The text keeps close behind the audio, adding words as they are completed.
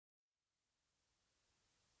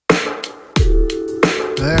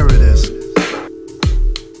There it is.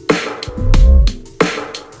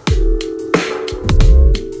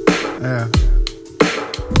 Yeah.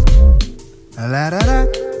 La da da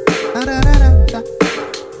da da da da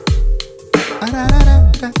da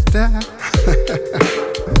da da.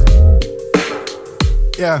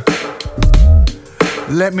 Yeah.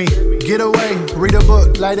 Let me get away, read a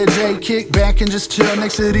book, light a J, kick back and just chill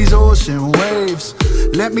next to these ocean waves.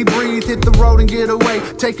 Let me breathe, hit the road and get away.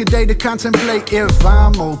 Take a day to contemplate if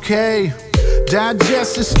I'm okay.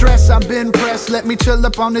 Digest the stress, I've been pressed. Let me chill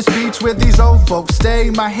up on this beach where these old folks stay.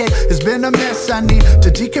 My head has been a mess, I need to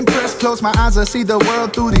decompress. Close my eyes, I see the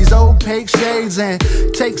world through these opaque shades. And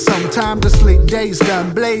take some time to sleep, days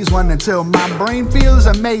done blaze one until my brain feels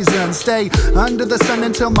amazing. Stay under the sun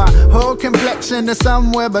until my whole complexion is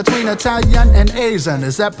somewhere between Italian and Asian.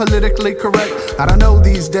 Is that politically correct? I don't know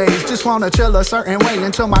these days. Just wanna chill a certain way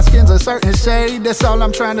until my skin's a certain shade. That's all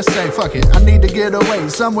I'm trying to say, fuck it, I need to get away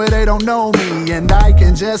somewhere they don't know me and I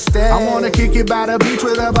can just stay. I wanna kick it by the beach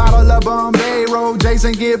with a bottle of Bombay, roll J's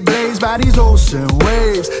and get blazed by these ocean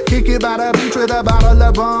waves. Kick it by the beach with a bottle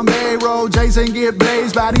of Bombay, roll J's and get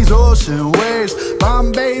blazed by these ocean waves.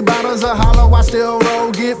 Bombay bottles are hollow, I still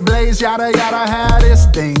roll, get blazed, yada yada, how this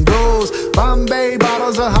thing goes. Bombay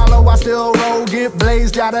bottles are hollow, I still roll, get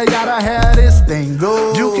blazed, yada yada, how this thing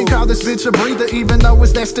goes. You can call this bitch a breather, even though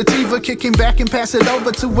it's that sativa. Kicking back and pass it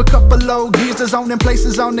over to a couple old geezers, owning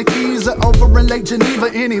places on the keys or over in Lake Geneva,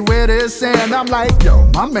 anywhere there's sand. I'm like, yo,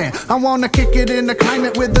 my man, I wanna kick it in the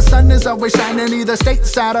climate where the sun is always shining, either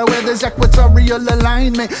stateside or where there's equatorial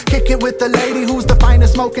alignment. Kick it with the lady who's the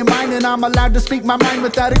finest smoking mine, and I'm allowed to speak my mind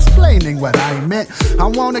without explaining what I meant. I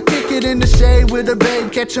wanna kick it in the shade with a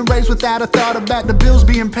babe, catching rays without a thought about the bills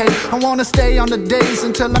being paid. I wanna stay on the days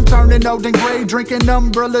until I'm turning old and gray, drinking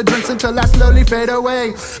umbrella drinks until I slowly fade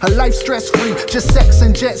away. A life stress-free, just sex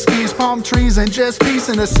and jet skis, palm trees and just peace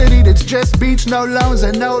in a city that's just beach, no loans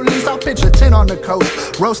and no lease. I'll pitch a tent on the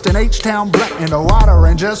coast, roasting H-Town blunt in the water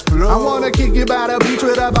and just flow. I wanna kick it by the beach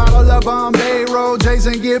with a bottle of Bombay, roll J's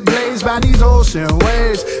and get blazed by these ocean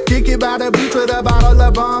waves. Kick it by the beach with a bottle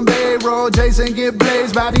of Bombay, roll J's and get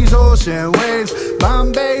blazed by these ocean waves.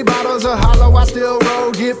 Bombay bottles are hollow, I still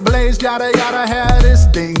roll, get blazed, yada yada, how this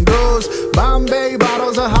thing goes. Bombay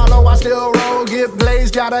bottles are hollow, I still roll, get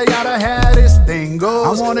blazed, yada yada, how this thing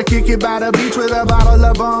goes. I wanna kick it by the beach with a bottle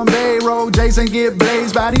of Bombay, roll J's and get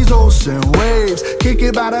blazed by these ocean waves. Kick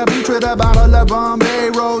it by the beach with a bottle of Bombay,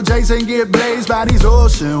 roll J's and get blazed by these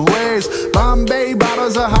ocean waves. Bombay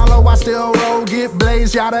bottles are hollow, I still roll, get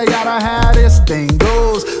blazed, yada yada, how this thing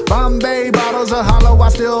goes. Bombay bottles are hollow, I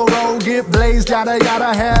still roll, get blazed, yada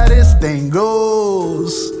yada, how this thing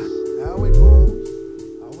goes. How it goes,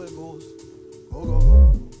 how it goes, go go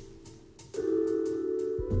go.